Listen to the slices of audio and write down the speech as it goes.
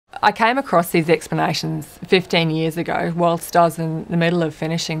I came across these explanations 15 years ago whilst I was in the middle of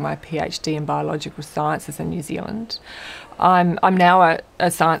finishing my PhD in biological sciences in New Zealand. I'm now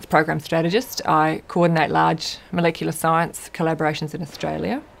a science program strategist. I coordinate large molecular science collaborations in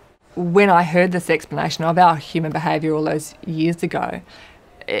Australia. When I heard this explanation of our human behaviour all those years ago,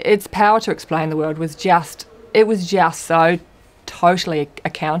 its power to explain the world was just so totally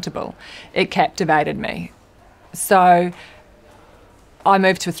accountable. It captivated me. So I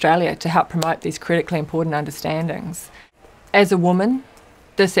moved to Australia to help promote these critically important understandings. As a woman,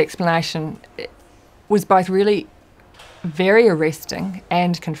 this explanation was both really very arresting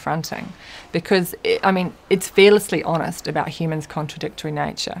and confronting because, it's fearlessly honest about humans' contradictory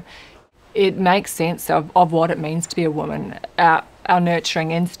nature. It makes sense of what it means to be a woman, our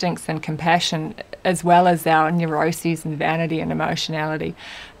nurturing instincts and compassion, as well as our neuroses and vanity and emotionality.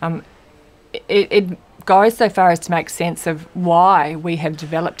 It goes so far as to make sense of why we have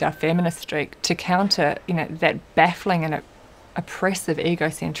developed our feminist streak to counter, that baffling and oppressive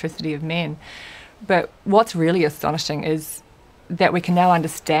egocentricity of men. But what's really astonishing is that we can now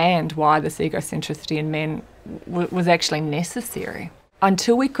understand why this egocentricity in men was actually necessary.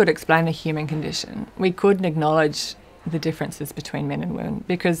 Until we could explain the human condition, we couldn't acknowledge the differences between men and women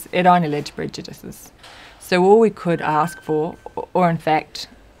because it only led to prejudices. So all we could ask for, or in fact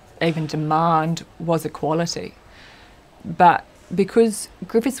even demand, was equality. But because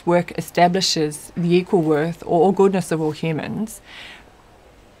Griffith's work establishes the equal worth or goodness of all humans,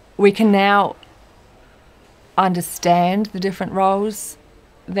 we can now understand the different roles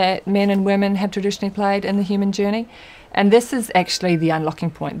that men and women have traditionally played in the human journey. And this is actually the unlocking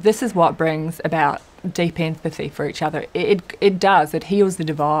point. This is what brings about deep empathy for each other. It heals the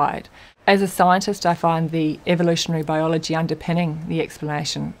divide. As a scientist, I find the evolutionary biology underpinning the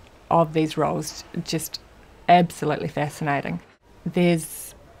explanation of these roles just absolutely fascinating.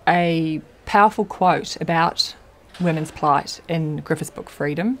 There's a powerful quote about women's plight in Griffith's book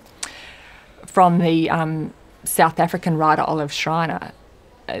Freedom from the South African writer Olive Schreiner,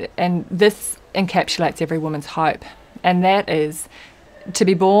 and this encapsulates every woman's hope, and that is to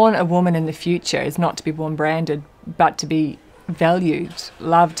be born a woman in the future is not to be born branded, but to be valued,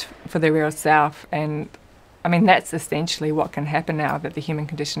 loved for their real self. And that's essentially what can happen now that the human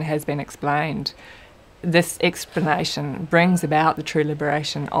condition has been explained. This explanation brings about the true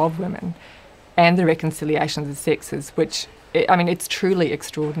liberation of women and the reconciliation of the sexes, which, it's truly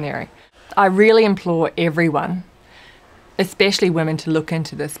extraordinary. I really implore everyone, especially women, to look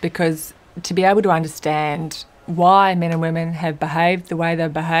into this, because to be able to understand why men and women have behaved the way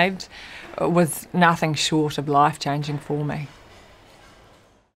they've behaved was nothing short of life-changing for me.